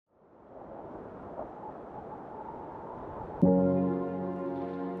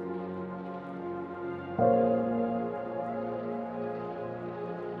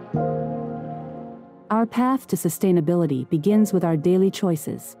Our path to sustainability begins with our daily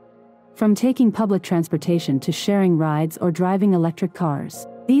choices. From taking public transportation to sharing rides or driving electric cars,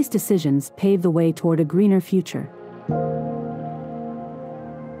 these decisions pave the way toward a greener future.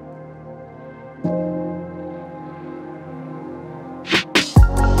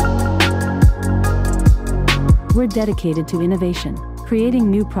 We're dedicated to innovation,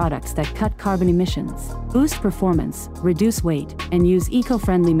 creating new products that cut carbon emissions, boost performance, reduce weight, and use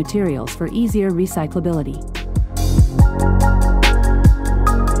eco-friendly materials for easier recyclability.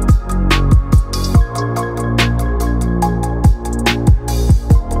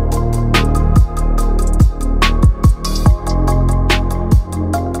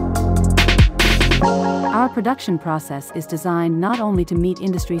 Our production process is designed not only to meet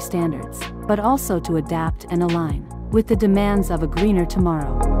industry standards, but also to adapt and align with the demands of a greener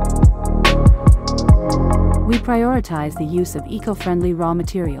tomorrow. We prioritize the use of eco-friendly raw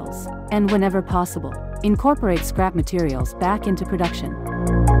materials, and whenever possible, incorporate scrap materials back into production.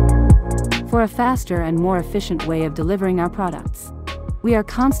 For a faster and more efficient way of delivering our products, we are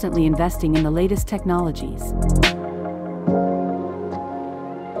constantly investing in the latest technologies.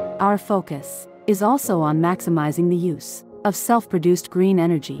 Our focus is also on maximizing the use of self-produced green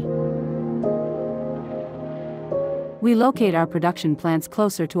energy. We locate our production plants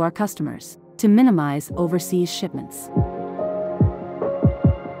closer to our customers to minimize overseas shipments.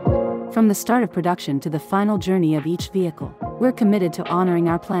 From the start of production to the final journey of each vehicle, we're committed to honoring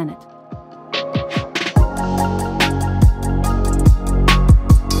our planet.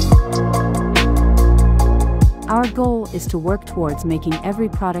 Our goal is to work towards making every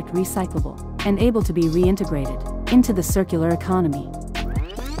product recyclable and able to be reintegrated into the circular economy.